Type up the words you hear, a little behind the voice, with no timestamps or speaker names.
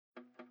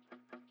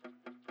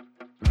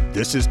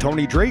This is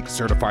Tony Drake,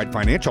 certified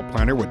financial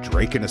planner with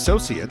Drake &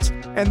 Associates,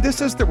 and this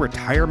is the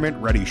Retirement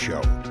Ready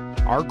Show.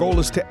 Our goal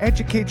is to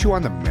educate you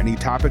on the many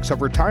topics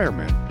of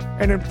retirement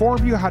and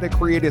inform you how to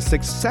create a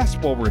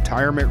successful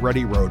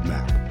retirement-ready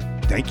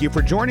roadmap. Thank you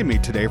for joining me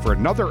today for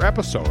another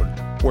episode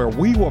where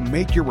we will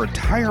make your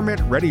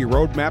retirement-ready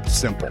roadmap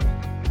simple.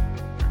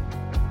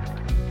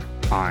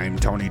 I'm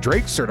Tony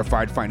Drake,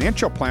 certified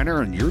financial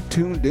planner, and you're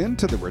tuned in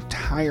to the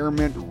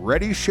Retirement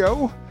Ready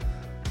Show.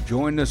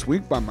 Joined this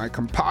week by my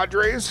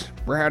compadres,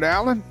 Brad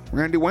Allen,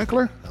 Randy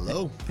Winkler.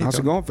 Hello. How's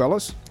it going,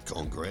 fellas?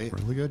 Going great.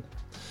 Really good.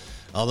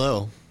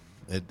 Although,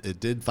 it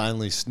did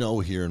finally snow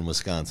here in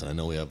Wisconsin. I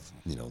know we have,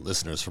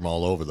 listeners from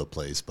all over the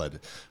place,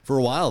 but for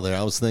a while there,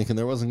 I was thinking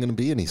there wasn't going to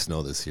be any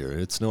snow this year.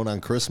 It snowed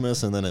on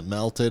Christmas, and then it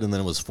melted, and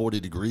then it was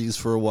 40 degrees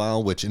for a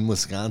while, which in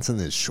Wisconsin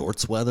is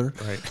shorts weather.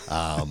 Right.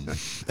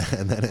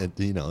 And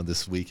then,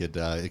 this week it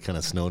kind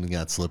of snowed and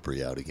got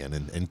slippery out again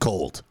and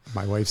cold.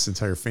 My wife's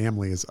entire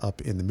family is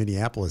up in the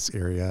Minneapolis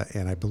area,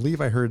 and I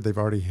believe I heard they've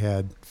already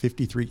had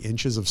 53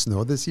 inches of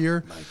snow this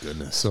year. My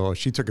goodness. So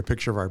she took a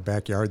picture of our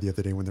backyard the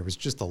other day when there was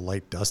just a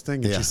light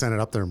dusting, and she sent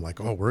it up there. I'm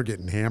like, oh, we're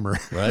getting hammered.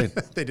 Right.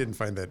 They didn't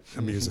find that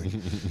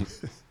amusing.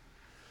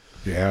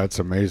 Yeah, it's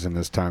amazing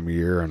this time of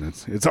year, and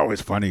it's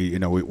always funny.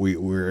 We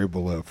were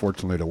able,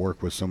 fortunately, to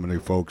work with so many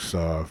folks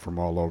from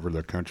all over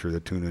the country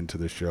that tune into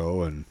the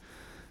show, and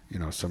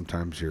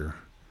sometimes you're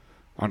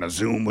on a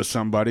Zoom with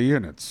somebody,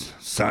 and it's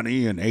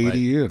sunny and 80.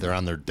 Right. And, They're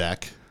on their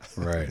deck.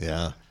 right.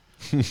 Yeah.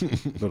 A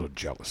little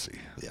jealousy.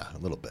 Yeah, a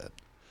little bit.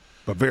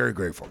 But very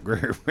grateful,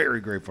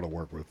 very grateful to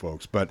work with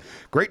folks. But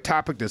great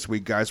topic this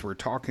week, guys. We're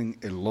talking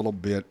a little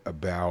bit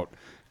about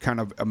kind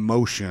of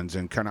emotions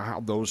and kind of how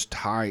those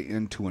tie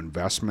into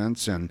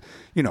investments. And,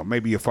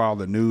 maybe you follow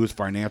the news,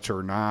 finance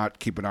or not,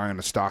 keep an eye on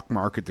the stock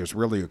market. There's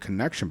really a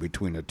connection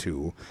between the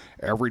two.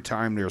 Every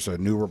time there's a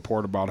new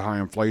report about high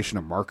inflation,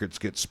 the markets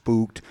get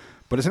spooked.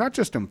 But it's not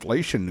just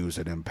inflation news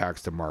that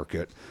impacts the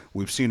market.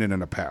 We've seen it in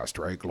the past,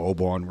 right?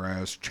 Global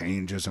unrest,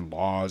 changes in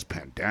laws,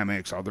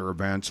 pandemics, other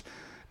events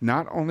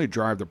not only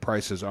drive the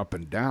prices up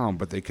and down,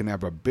 but they can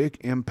have a big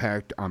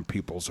impact on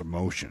people's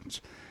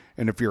emotions.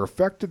 And if you're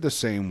affected the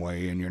same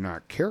way and you're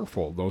not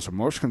careful, those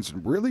emotions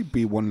can really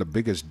be one of the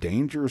biggest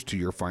dangers to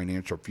your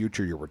financial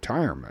future, your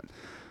retirement.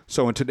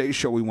 So in today's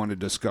show, we want to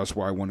discuss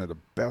why one of the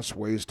best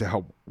ways to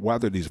help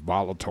weather these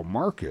volatile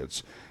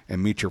markets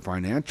and meet your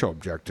financial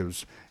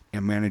objectives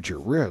and manage your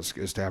risk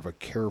is to have a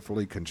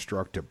carefully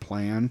constructed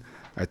plan.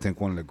 I think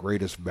one of the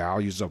greatest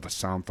values of a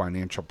sound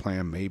financial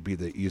plan may be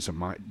the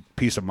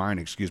peace of mind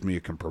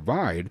it can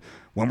provide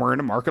when we're in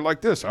a market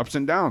like this, ups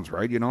and downs,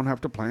 right? You don't have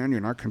to plan.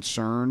 You're not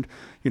concerned,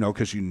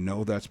 because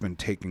that's been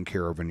taken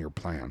care of in your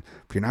plan.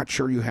 If you're not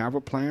sure you have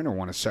a plan or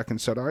want a second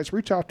set of eyes,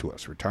 reach out to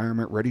us,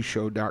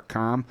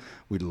 retirementreadyshow.com.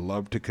 We'd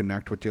love to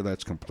connect with you.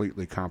 That's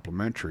completely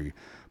complimentary.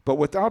 But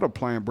without a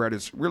plan, Brett,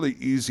 it's really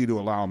easy to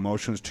allow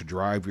emotions to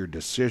drive your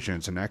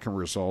decisions, and that can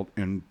result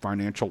in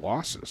financial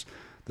losses.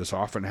 This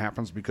often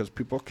happens because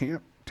people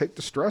can't take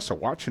the stress of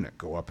watching it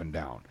go up and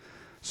down.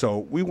 So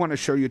we want to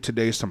show you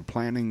today some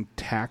planning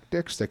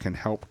tactics that can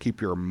help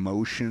keep your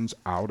emotions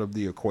out of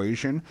the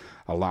equation,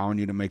 allowing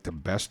you to make the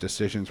best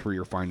decisions for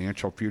your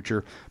financial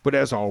future. But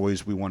as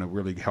always, we want to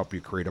really help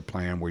you create a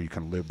plan where you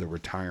can live the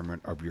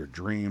retirement of your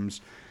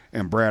dreams.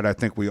 And Brad, I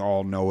think we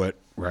all know it,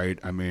 right?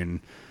 I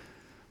mean,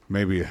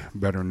 maybe a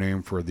better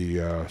name for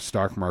the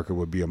stock market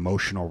would be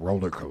emotional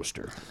roller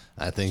coaster.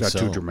 I think so. Is that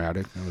so. too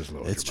dramatic? It was a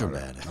little It's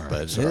dramatic,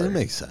 dramatic, right, but it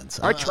makes sense.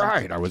 I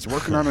tried. I was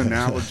working on an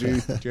analogy.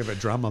 Do you have a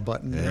drama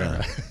button?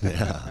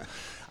 Yeah.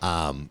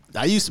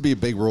 I used to be a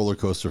big roller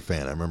coaster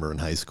fan. I remember in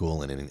high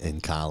school and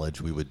in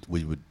college, we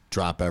would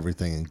drop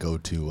everything and go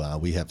to.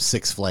 We have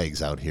Six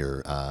Flags out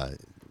here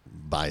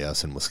by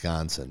us in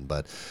Wisconsin,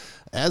 but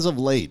as of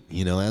late,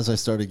 as I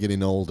started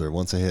getting older,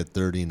 once I hit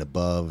 30 and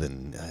above,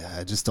 and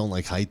I just don't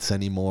like heights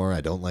anymore.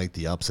 I don't like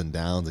the ups and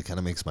downs. It kind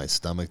of makes my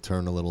stomach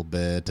turn a little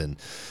bit. And,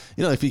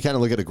 if you kind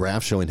of look at a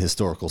graph showing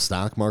historical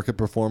stock market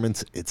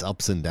performance, its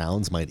ups and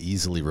downs might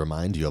easily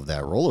remind you of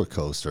that roller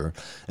coaster.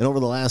 And over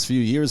the last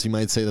few years, you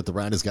might say that the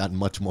ride has gotten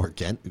much more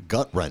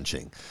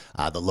gut-wrenching.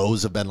 The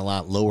lows have been a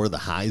lot lower, the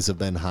highs have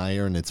been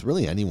higher, and it's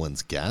really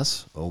anyone's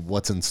guess of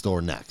what's in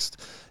store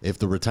next. If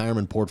the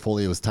retirement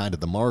portfolio is tied to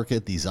the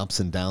market, these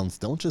ups and downs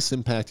don't just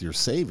impact your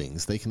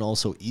savings, they can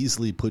also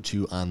easily put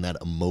you on that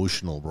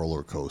emotional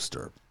roller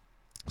coaster.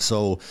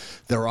 So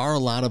there are a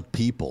lot of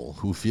people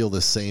who feel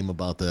the same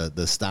about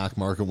the stock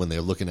market when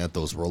they're looking at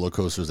those roller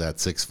coasters at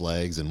Six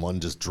Flags, and one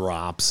just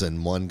drops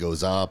and one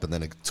goes up and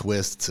then it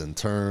twists and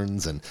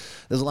turns. And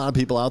there's a lot of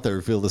people out there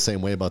who feel the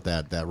same way about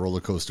that roller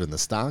coaster in the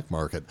stock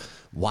market.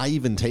 Why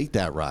even take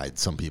that ride?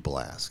 Some people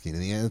ask.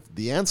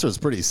 The answer is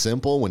pretty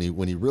simple when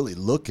you really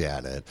look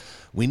at it.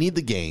 We need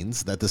the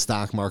gains that the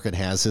stock market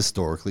has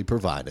historically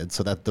provided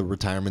so that the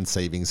retirement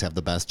savings have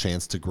the best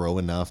chance to grow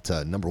enough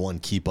to, number one,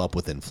 keep up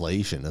with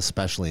inflation,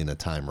 especially especially in a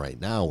time right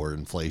now where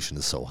inflation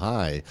is so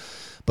high.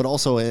 But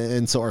also,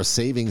 and so our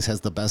savings has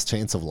the best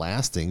chance of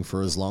lasting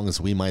for as long as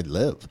we might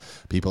live.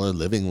 People are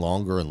living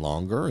longer and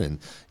longer, and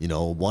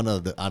one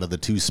out of the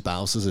two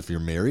spouses, if you're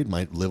married,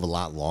 might live a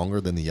lot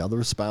longer than the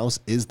other spouse.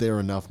 Is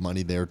there enough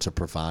money there to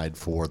provide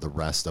for the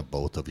rest of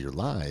both of your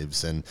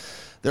lives? And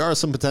there are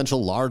some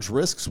potential large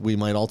risks we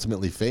might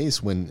ultimately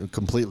face when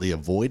completely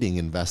avoiding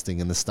investing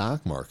in the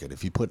stock market.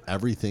 If you put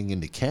everything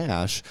into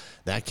cash,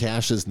 that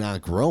cash is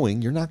not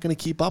growing. You're not going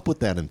to keep up with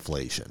that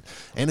inflation.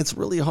 And it's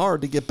really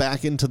hard to get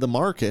back into the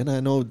market. I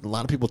know a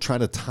lot of people try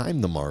to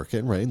time the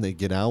market, right? And they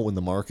get out when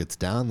the market's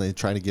down. They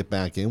try to get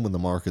back in when the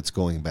market's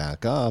going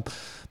back up.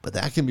 But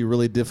that can be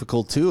really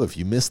difficult too. If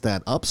you miss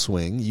that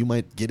upswing, you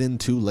might get in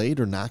too late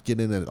or not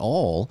get in at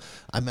all.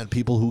 I met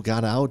people who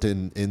got out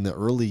in the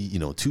early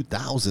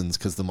 2000s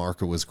because the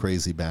market was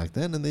crazy back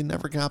then, and they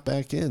never got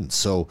back in.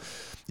 So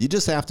you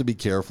just have to be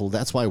careful.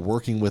 That's why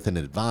working with an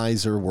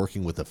advisor,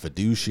 working with a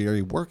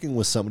fiduciary, working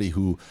with somebody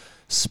who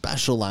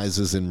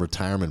specializes in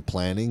retirement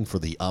planning for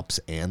the ups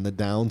and the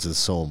downs is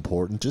so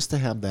important, just to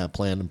have that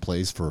plan in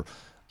place for,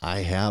 I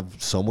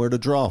have somewhere to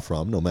draw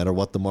from no matter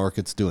what the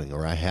market's doing,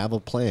 or I have a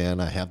plan,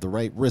 I have the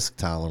right risk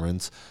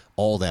tolerance.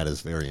 All that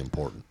is very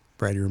important.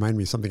 Brad, you remind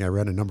me of something I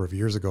read a number of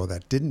years ago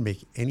that didn't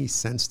make any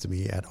sense to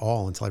me at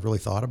all until I really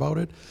thought about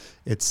it.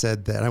 It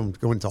said that, I won't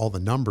go into all the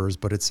numbers,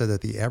 but it said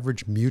that the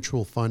average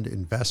mutual fund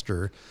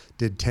investor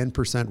did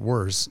 10%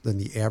 worse than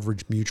the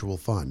average mutual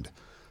fund.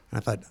 And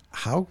I thought,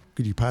 how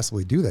could you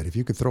possibly do that? If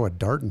you could throw a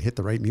dart and hit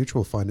the right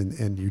mutual fund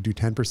and you do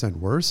 10%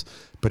 worse,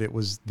 but it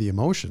was the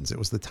emotions, it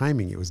was the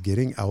timing, it was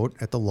getting out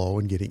at the low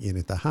and getting in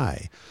at the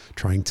high,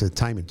 trying to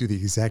time and do the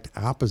exact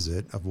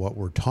opposite of what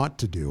we're taught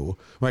to do.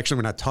 Well, actually,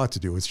 we're not taught to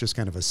do, it's just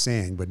kind of a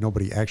saying, but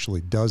nobody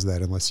actually does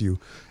that unless you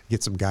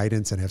get some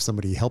guidance and have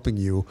somebody helping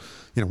you,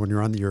 when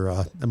you're on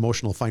your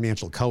emotional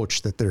financial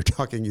couch, that they're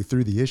talking you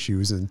through the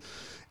issues and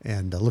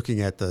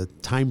looking at the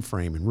time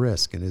frame and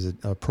risk, and is it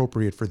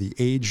appropriate for the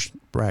age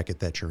bracket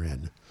that you're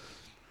in?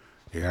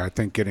 Yeah, I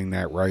think getting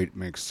that right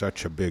makes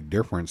such a big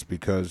difference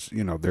because,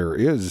 there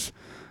is,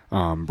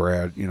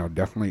 Brad,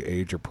 definitely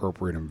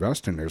age-appropriate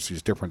investing. There's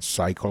these different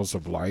cycles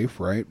of life,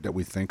 right, that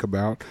we think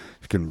about.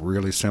 You can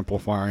really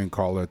simplify and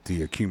call it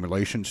the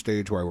accumulation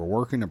stage while we're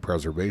working, the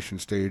preservation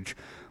stage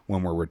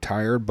when we're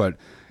retired. But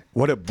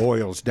what it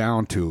boils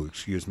down to,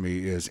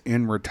 is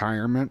in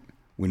retirement,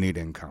 we need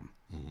income.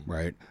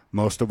 Right?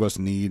 Most of us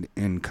need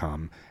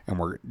income, and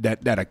we're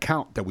that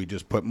account that we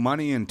just put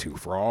money into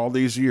for all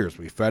these years.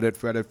 We fed it,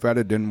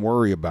 didn't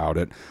worry about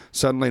it.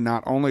 Suddenly,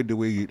 not only do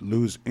we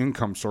lose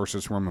income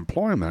sources from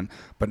employment,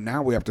 but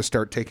now we have to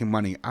start taking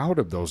money out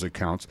of those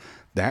accounts.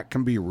 That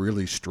can be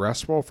really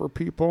stressful for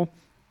people.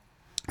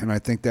 And I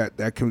think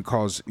that can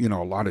cause, a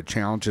lot of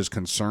challenges,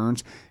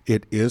 concerns.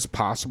 It is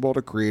possible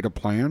to create a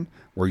plan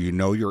where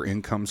your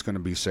income's going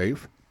to be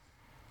safe.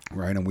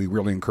 Right, and we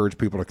really encourage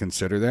people to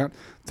consider that.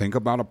 Think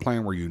about a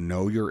plan where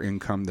your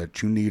income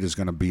that you need is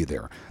going to be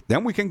there.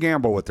 Then we can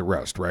gamble with the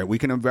rest, right? We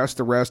can invest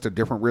the rest at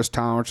different risk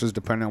tolerances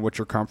depending on what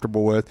you're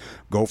comfortable with,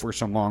 go for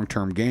some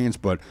long-term gains.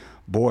 But,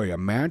 boy,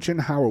 imagine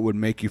how it would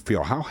make you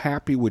feel. How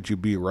happy would you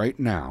be right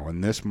now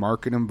in this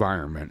market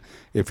environment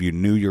if you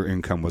knew your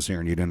income was there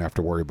and you didn't have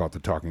to worry about the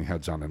talking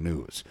heads on the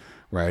news?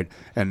 Right?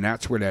 And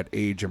that's where that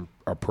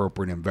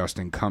age-appropriate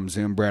investing comes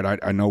in, Brad.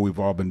 I know we've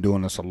all been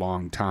doing this a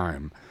long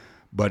time.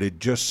 But it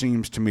just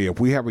seems to me, if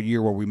we have a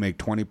year where we make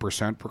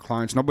 20% for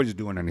clients, nobody's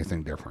doing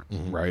anything different,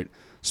 right?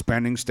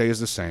 Spending stays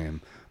the same.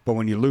 But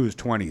when you lose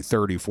 20,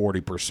 30,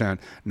 40%,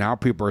 now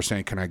people are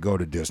saying, can I go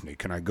to Disney?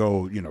 Can I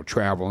go,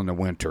 travel in the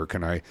winter?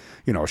 Can I,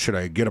 should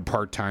I get a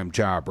part-time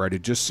job, right?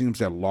 It just seems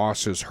that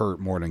losses hurt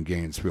more than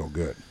gains feel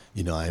good.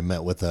 I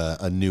met with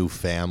a new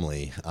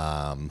family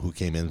who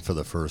came in for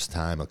the first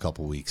time a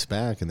couple weeks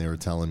back, and they were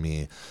telling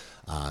me,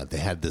 they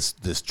had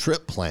this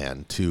trip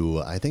planned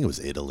to, I think it was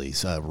Italy,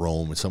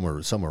 Rome,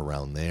 somewhere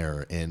around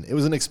there. And it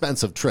was an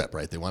expensive trip,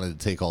 right? They wanted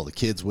to take all the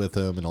kids with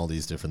them and all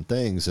these different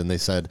things. And they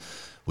said,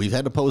 we've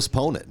had to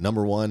postpone it.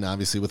 Number one,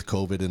 obviously with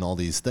COVID and all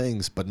these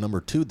things. But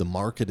number two, the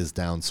market is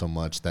down so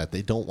much that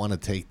they don't want to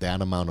take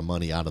that amount of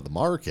money out of the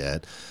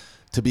market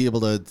to be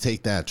able to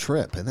take that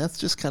trip. And that's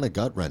just kind of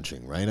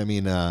gut-wrenching, right? I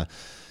mean,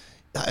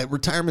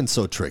 retirement's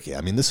so tricky.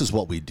 I mean, this is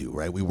what we do,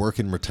 right? We work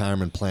in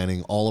retirement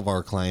planning. All of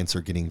our clients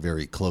are getting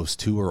very close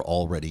to or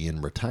already in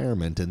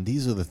retirement, and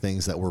these are the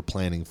things that we're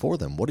planning for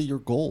them. What are your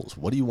goals?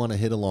 What do you want to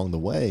hit along the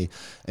way?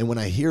 And when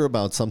I hear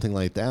about something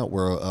like that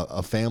where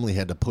a family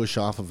had to push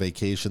off a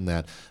vacation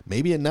that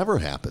maybe it never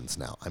happens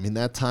now. I mean,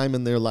 that time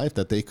in their life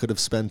that they could have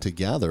spent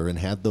together and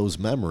had those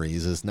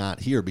memories is not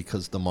here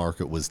because the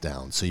market was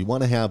down. So you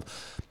want to have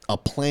a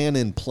plan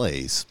in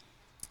place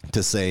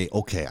to say,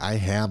 okay, I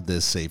have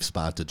this safe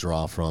spot to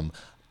draw from.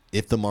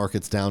 if the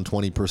market's down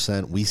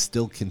 20%, we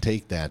still can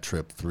take that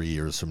trip 3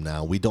 years from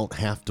now. We don't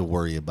have to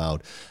worry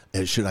about,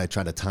 should I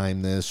try to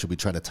time this? Should we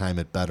try to time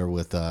it better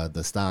with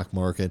the stock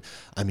market?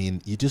 I mean,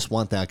 you just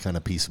want that kind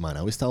of peace of mind. I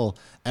always tell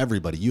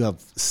everybody, you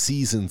have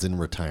seasons in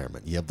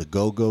retirement. You have the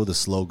go-go, the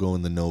slow-go,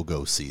 and the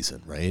no-go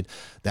season, right?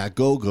 That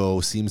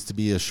go-go seems to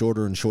be a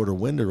shorter and shorter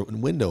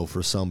window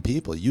for some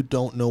people. You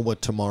don't know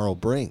what tomorrow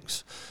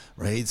brings.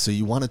 Right? So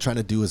you want to try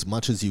to do as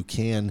much as you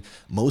can.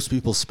 Most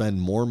people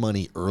spend more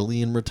money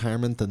early in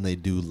retirement than they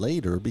do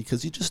later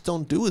because you just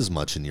don't do as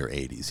much in your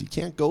 80s. You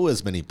can't go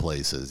as many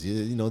places.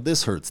 You know,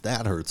 this hurts,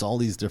 that hurts, all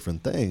these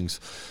different things.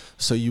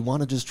 So you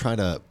want to just try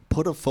to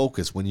put a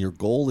focus when your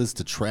goal is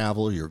to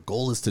travel, your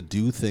goal is to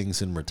do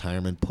things in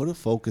retirement, put a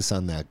focus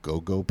on that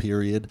go-go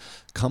period.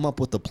 Come up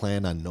with a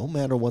plan on no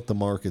matter what the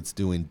market's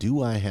doing,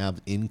 do I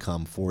have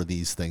income for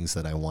these things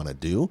that I want to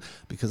do?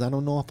 Because I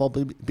don't know if I'll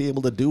be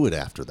able to do it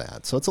after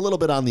that. So it's a little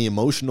bit on the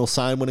emotional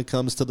side when it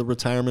comes to the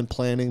retirement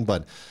planning,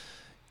 but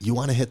you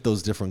want to hit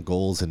those different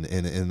goals,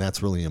 and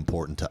that's really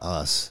important to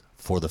us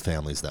for the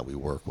families that we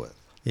work with.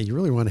 Yeah, you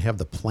really want to have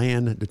the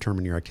plan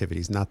determine your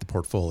activities, not the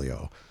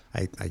portfolio.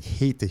 I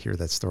hate to hear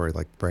that story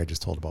like Brad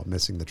just told about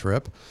missing the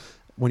trip.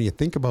 When you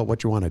think about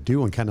what you want to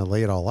do and kind of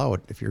lay it all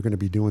out, if you're going to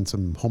be doing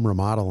some home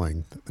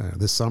remodeling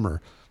this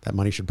summer, that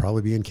money should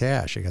probably be in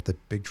cash. You got the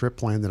big trip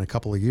planned in a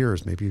couple of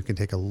years. Maybe you can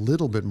take a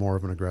little bit more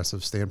of an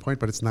aggressive standpoint,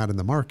 but it's not in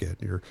the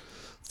market. You're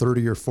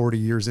 30 or 40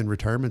 years in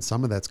retirement.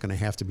 Some of that's going to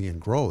have to be in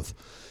growth.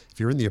 If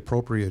you're in the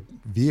appropriate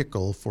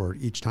vehicle for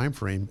each time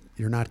frame,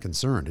 you're not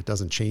concerned. It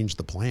doesn't change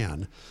the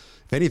plan.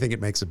 If anything,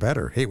 it makes it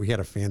better. Hey, we had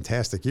a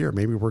fantastic year.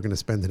 Maybe we're going to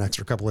spend an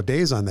extra couple of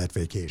days on that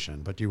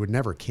vacation, but you would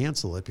never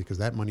cancel it because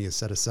that money is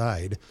set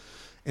aside.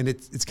 And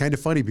it's kind of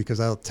funny because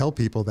I'll tell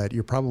people that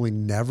you're probably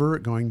never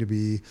going to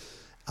be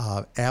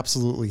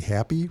absolutely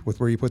happy with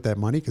where you put that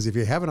money, because if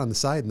you have it on the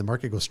side and the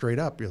market goes straight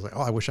up, you're like,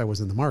 oh, I wish I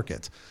was in the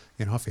market.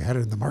 You know, if you had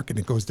it in the market and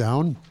it goes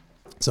down.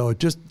 So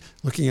just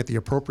looking at the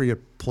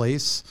appropriate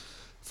place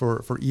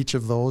for each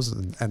of those.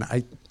 And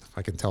I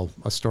can tell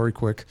a story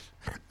quick.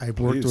 I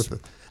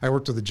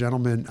worked with a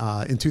gentleman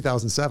in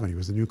 2007. He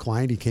was a new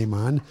client. He came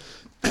on.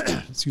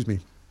 Excuse me.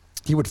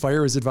 He would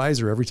fire his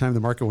advisor every time the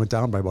market went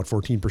down by about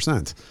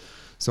 14%.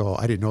 So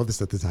I didn't know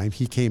this at the time.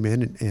 He came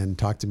in and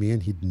talked to me,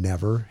 and he'd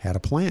never had a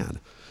plan.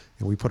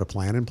 And we put a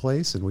plan in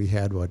place, and we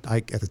had what I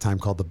at the time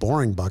called the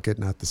boring bucket,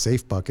 not the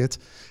safe bucket.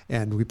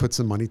 And we put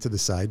some money to the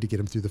side to get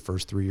him through the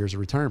first 3 years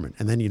of retirement.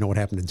 And then you know what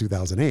happened in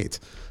 2008.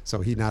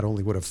 So he not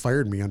only would have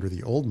fired me under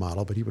the old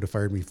model, but he would have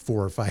fired me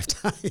 4 or 5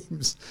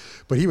 times.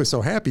 But he was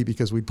so happy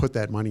because we'd put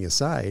that money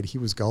aside. He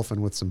was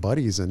golfing with some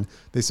buddies, and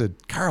they said,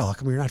 Carl, how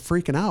come you're not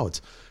freaking out?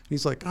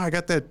 He's like, oh, I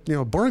got that,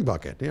 boring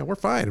bucket. Yeah, we're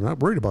fine. I'm not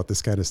worried about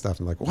this kind of stuff.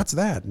 I'm like, what's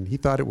that? And he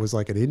thought it was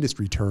like an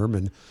industry term.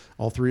 And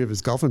all 3 of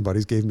his golfing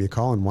buddies gave me a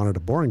call and wanted a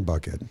boring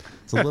bucket.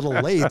 It's a little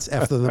late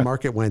after the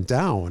market went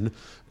down,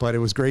 but it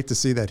was great to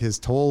see that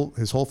his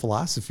whole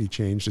philosophy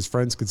changed. His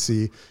friends could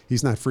see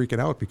he's not freaking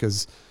out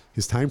because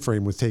his time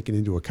frame was taken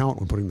into account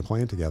when putting the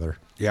plan together.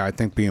 Yeah, I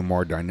think being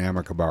more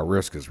dynamic about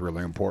risk is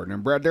really important.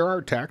 And Brad, there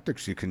are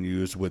tactics you can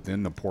use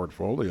within the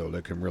portfolio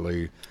that can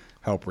really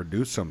help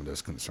reduce some of this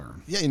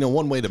concern. Yeah,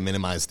 one way to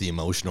minimize the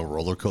emotional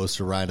roller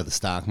coaster ride of the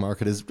stock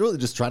market is really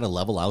just try to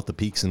level out the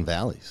peaks and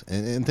valleys.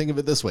 And think of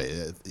it this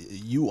way.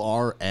 You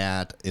are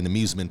at an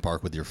amusement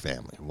park with your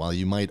family. While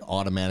you might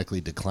automatically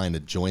decline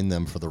to join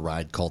them for the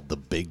ride called the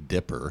Big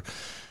Dipper,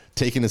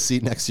 taking a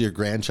seat next to your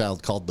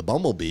grandchild called the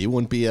Bumblebee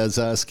wouldn't be as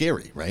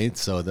scary, right?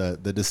 So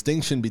the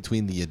distinction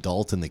between the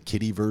adult and the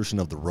kiddie version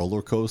of the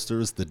roller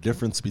coasters, the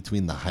difference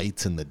between the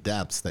heights and the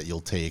depths that you'll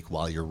take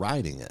while you're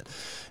riding it.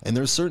 And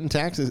there's certain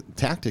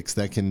tactics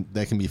that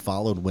can be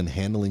followed when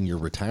handling your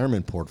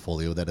retirement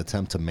portfolio that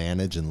attempt to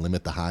manage and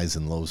limit the highs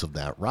and lows of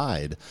that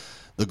ride.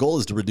 The goal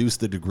is to reduce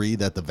the degree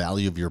that the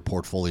value of your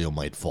portfolio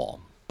might fall.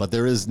 But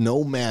there is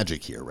no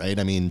magic here, right?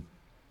 I mean,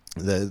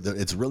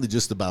 it's really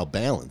just about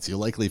balance. You'll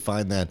likely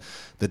find that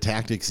the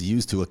tactics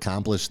used to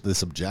accomplish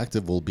this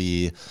objective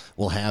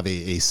will have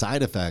a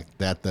side effect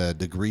that the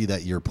degree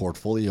that your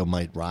portfolio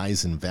might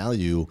rise in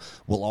value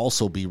will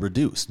also be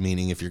reduced.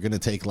 Meaning, if you're going to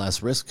take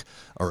less risk,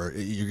 or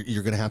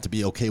you're going to have to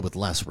be okay with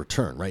less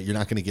return, right? You're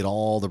not going to get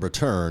all the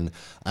return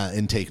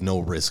and take no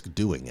risk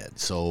doing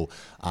it. So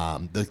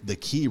the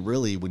key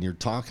really, when you're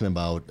talking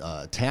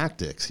about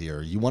tactics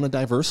here, you want to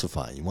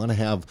diversify. You want to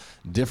have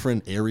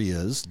different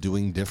areas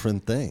doing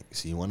different things.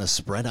 You want to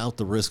spread out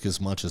the risk as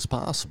much as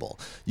possible.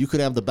 You could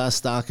have the best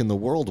stock in the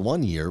world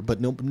one year,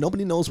 but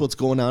nobody knows what's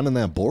going on in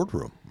that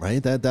boardroom,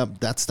 right?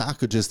 That stock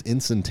could just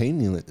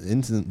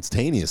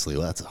instantaneously,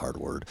 well, that's a hard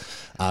word,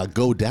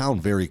 go down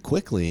very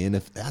quickly. And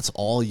if that's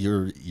all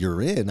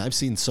you're in, I've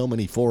seen so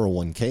many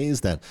 401ks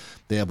that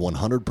they have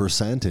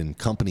 100% in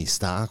company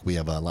stock. We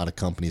have a lot of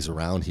companies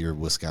around here,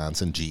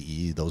 Wisconsin,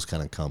 GE, those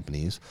kind of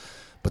companies.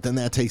 But then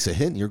that takes a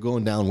hit and you're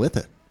going down with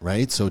it.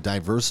 Right? So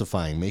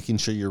diversifying, making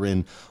sure you're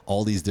in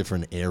all these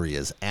different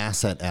areas.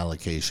 Asset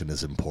allocation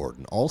is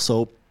important.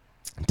 Also,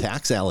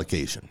 Tax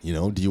allocation,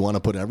 do you want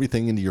to put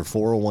everything into your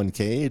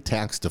 401k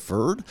tax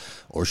deferred,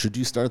 or should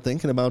you start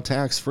thinking about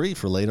tax free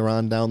for later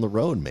on down the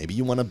road? Maybe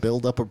you want to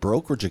build up a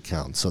brokerage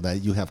account so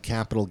that you have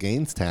capital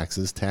gains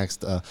taxes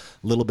taxed a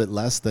little bit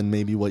less than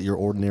maybe what your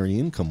ordinary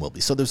income will be.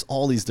 So there's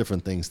all these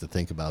different things to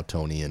think about,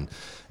 Tony, and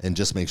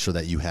just make sure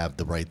that you have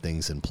the right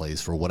things in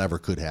place for whatever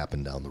could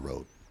happen down the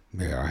road.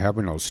 Yeah,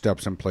 having those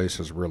steps in place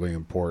is really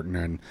important.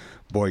 And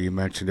boy, you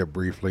mentioned it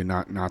briefly,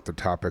 not the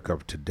topic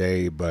of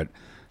today, but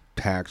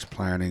tax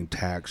planning,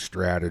 tax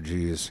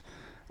strategies.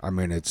 I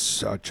mean, it's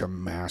such a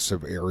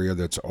massive area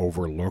that's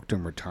overlooked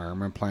in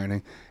retirement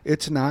planning.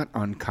 It's not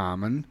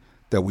uncommon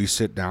that we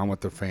sit down with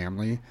the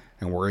family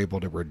and we're able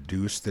to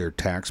reduce their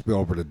tax bill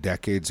over the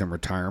decades in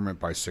retirement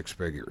by 6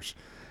 figures.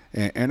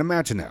 And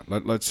imagine that.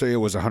 Let's say it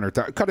was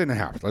 $100,000. Cut it in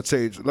half. Let's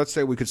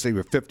say we could save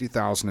you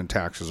 $50,000 in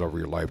taxes over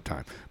your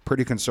lifetime.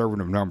 Pretty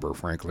conservative number,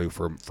 frankly,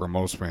 for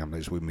most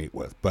families we meet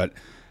with. But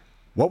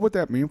what would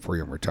that mean for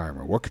you in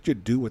retirement? What could you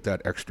do with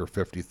that extra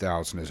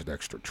 $50,000? Is it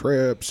extra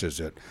trips? Is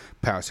it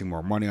passing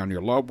more money on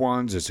your loved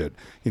ones? Is it,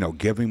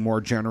 giving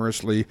more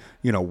generously?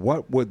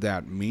 What would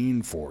that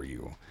mean for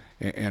you?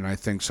 And I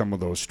think some of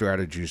those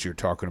strategies you're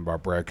talking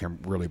about, Brad, can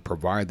really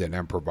provide that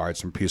and provide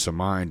some peace of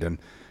mind. And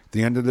at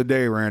the end of the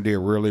day, Randy, it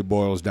really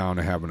boils down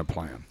to having a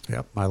plan.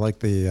 Yep. I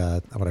like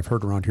what I've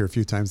heard around here a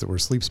few times, that we're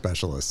sleep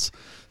specialists,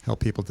 help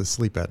people to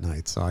sleep at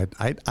night. So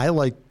I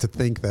like to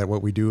think that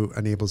what we do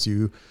enables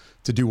you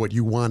to do what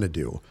you want to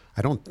do.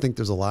 I don't think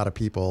there's a lot of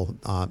people,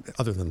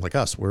 other than like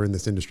us, we're in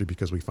this industry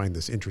because we find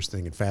this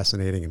interesting and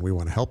fascinating and we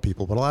want to help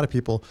people. But a lot of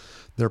people,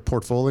 their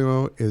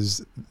portfolio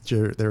is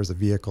there's a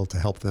vehicle to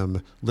help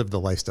them live the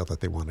lifestyle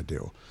that they want to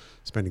do.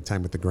 Spending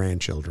time with the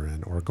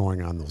grandchildren, or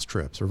going on those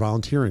trips, or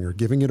volunteering, or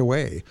giving it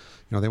away.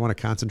 They want to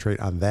concentrate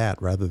on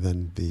that rather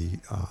than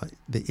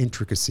the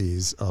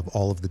intricacies of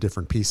all of the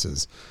different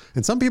pieces.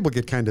 And some people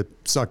get kind of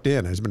sucked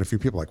in. There's been a few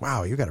people like,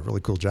 wow, you got a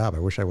really cool job. I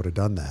wish I would have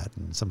done that.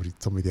 And somebody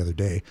told me the other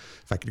day,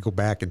 if I could go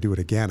back and do it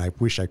again, I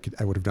wish I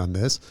would have done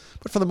this.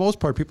 But for the most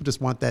part, people just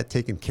want that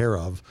taken care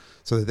of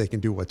so that they can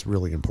do what's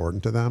really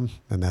important to them.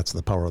 And that's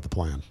the power of the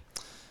plan.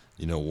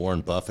 Warren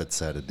Buffett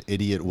said an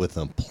idiot with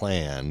a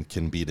plan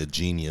can beat a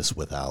genius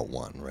without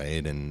one,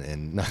 right?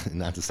 And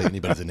not to say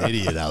anybody's an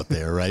idiot out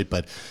there, right?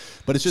 But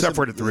it's just except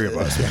for the three of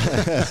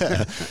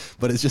us.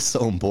 But it's just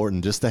so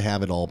important just to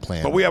have it all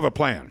planned. But we have a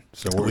plan,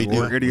 so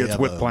we're idiots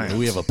with plans.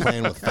 We have a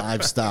plan with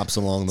 5 stops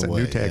along the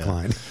way. It's a new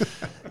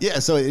tagline. Yeah,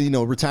 so,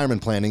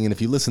 retirement planning, and if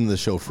you listen to the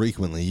show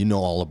frequently, you know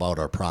all about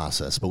our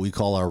process, but we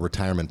call our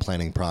retirement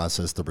planning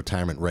process the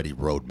Retirement Ready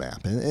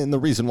Roadmap. And the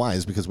reason why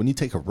is because when you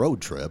take a road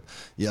trip,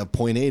 you have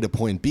point A to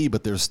point B,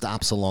 but there's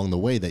stops along the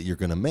way that you're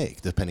going to make,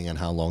 depending on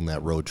how long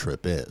that road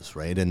trip is,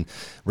 right? And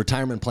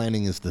retirement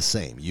planning is the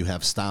same. You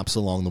have stops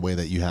along the way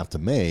that you have to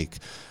make.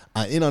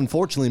 And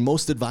unfortunately,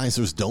 most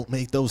advisors don't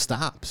make those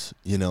stops.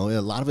 A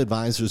lot of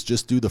advisors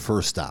just do the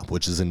first stop,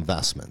 which is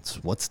investments.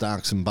 What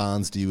stocks and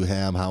bonds do you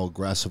have? How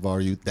aggressive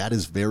are you? That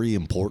is very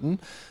important.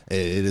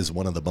 It is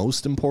one of the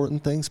most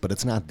important things, but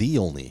it's not the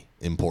only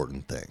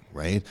important thing,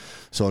 right?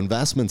 So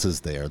investments is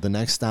there. The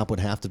next stop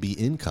would have to be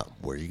income.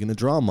 Where are you going to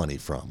draw money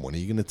from? When are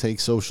you going to take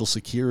Social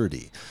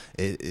Security?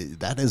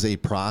 That is a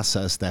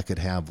process that could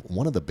have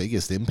one of the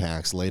biggest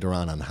impacts later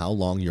on how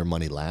long your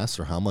money lasts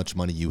or how much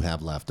money you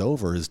have left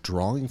over, is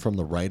drawing from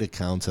the right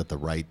accounts at the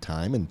right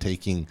time and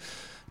taking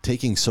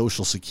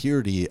Social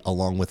Security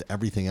along with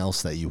everything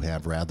else that you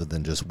have, rather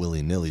than just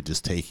willy-nilly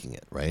just taking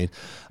it, right?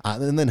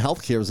 And then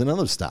healthcare is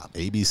another stop.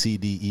 A, B, C,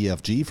 D, E,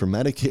 F, G for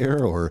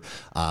Medicare, or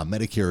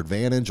Medicare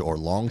Advantage, or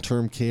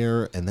long-term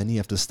care. And then you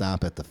have to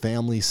stop at the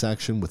family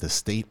section with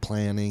estate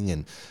planning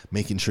and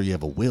making sure you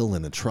have a will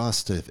and a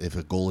trust if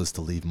a goal is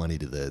to leave money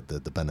to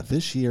the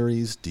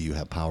beneficiaries. Do you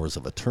have powers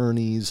of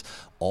attorneys?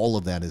 All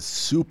of that is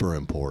super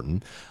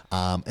important.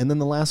 And then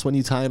the last one,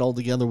 you tie it all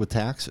together with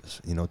taxes.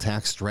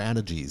 Tax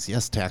strategies.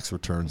 Yes, tax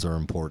returns are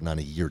important on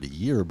a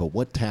year-to-year, but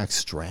what tax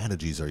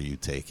strategies are you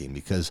taking?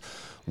 Because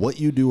what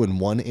you do in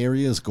one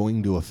area is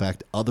going to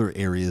affect other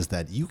areas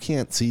that you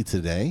can't see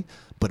today,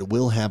 but it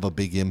will have a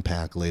big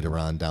impact later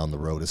on down the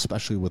road,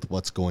 especially with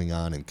what's going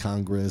on in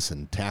Congress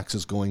and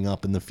taxes going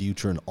up in the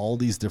future and all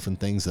these different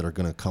things that are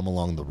going to come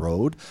along the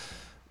road.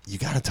 You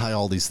got to tie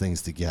all these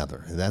things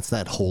together. That's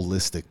that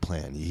holistic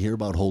plan. You hear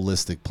about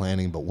holistic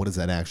planning, but what does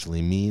that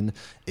actually mean?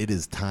 It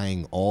is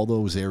tying all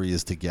those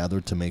areas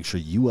together to make sure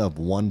you have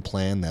one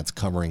plan that's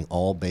covering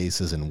all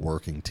bases and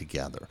working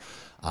together.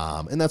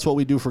 And that's what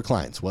we do for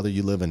clients, whether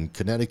you live in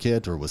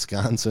Connecticut or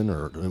Wisconsin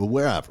or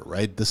wherever,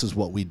 right? This is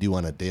what we do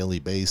on a daily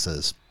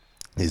basis,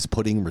 is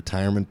putting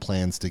retirement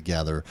plans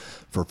together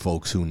for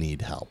folks who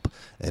need help.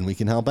 And we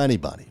can help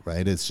anybody,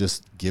 right? It's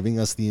just giving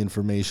us the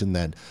information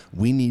that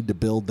we need to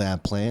build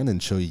that plan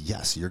and show you,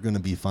 yes, you're going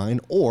to be fine.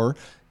 Or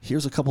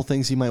here's a couple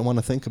things you might want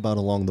to think about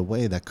along the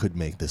way that could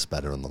make this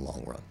better in the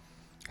long run.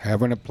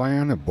 Having a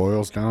plan, it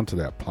boils down to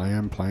that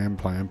plan.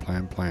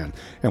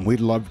 And we'd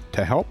love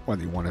to help,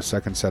 whether you want a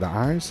second set of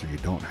eyes or you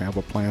don't have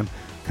a plan.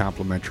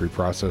 Complimentary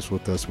process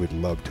with us. We'd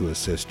love to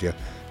assist you.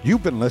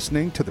 You've been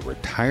listening to the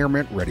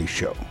Retirement Ready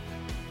Show.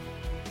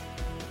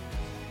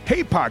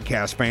 Hey,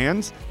 podcast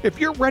fans, if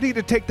you're ready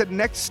to take the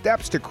next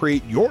steps to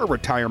create your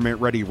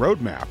retirement-ready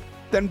roadmap,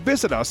 then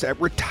visit us at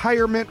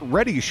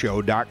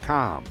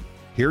retirementreadyshow.com.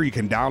 Here you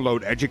can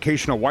download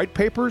educational white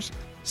papers,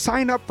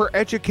 sign up for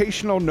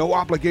educational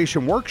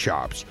no-obligation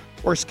workshops,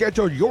 or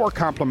schedule your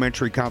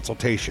complimentary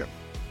consultation.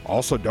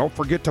 Also, don't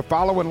forget to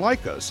follow and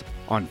like us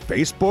on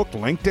Facebook,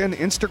 LinkedIn,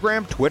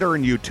 Instagram, Twitter,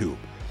 and YouTube.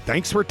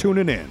 Thanks for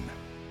tuning in.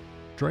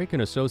 Drake &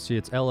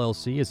 Associates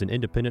LLC is an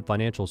independent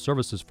financial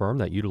services firm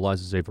that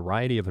utilizes a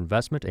variety of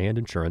investment and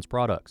insurance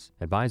products.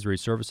 Advisory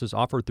services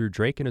offered through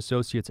Drake &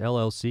 Associates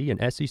LLC, an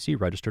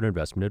SEC-registered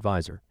investment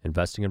advisor.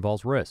 Investing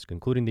involves risk,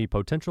 including the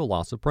potential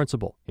loss of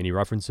principal. Any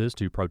references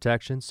to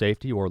protection,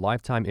 safety, or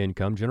lifetime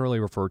income generally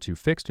refer to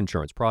fixed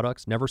insurance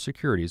products, never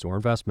securities or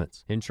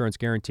investments. Insurance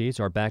guarantees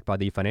are backed by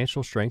the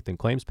financial strength and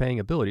claims-paying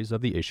abilities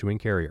of the issuing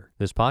carrier.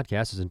 This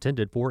podcast is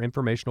intended for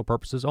informational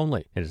purposes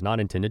only. It is not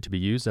intended to be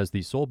used as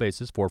the sole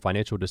basis for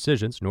financial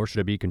decisions, nor should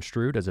it be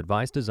construed as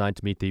advice designed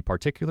to meet the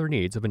particular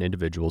needs of an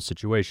individual's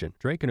situation.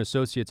 Drake &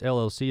 Associates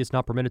LLC is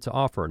not permitted to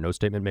offer. No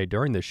statement made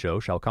during this show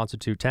shall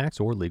constitute tax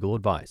or legal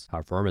advice.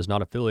 Our firm is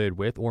not affiliated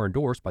with or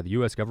endorsed by the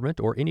U.S. government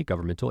or any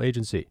governmental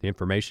agency. The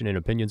information and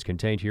opinions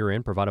contained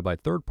herein provided by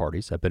third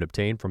parties have been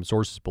obtained from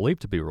sources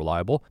believed to be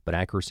reliable, but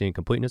accuracy and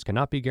completeness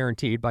cannot be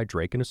guaranteed by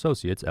Drake &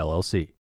 Associates LLC.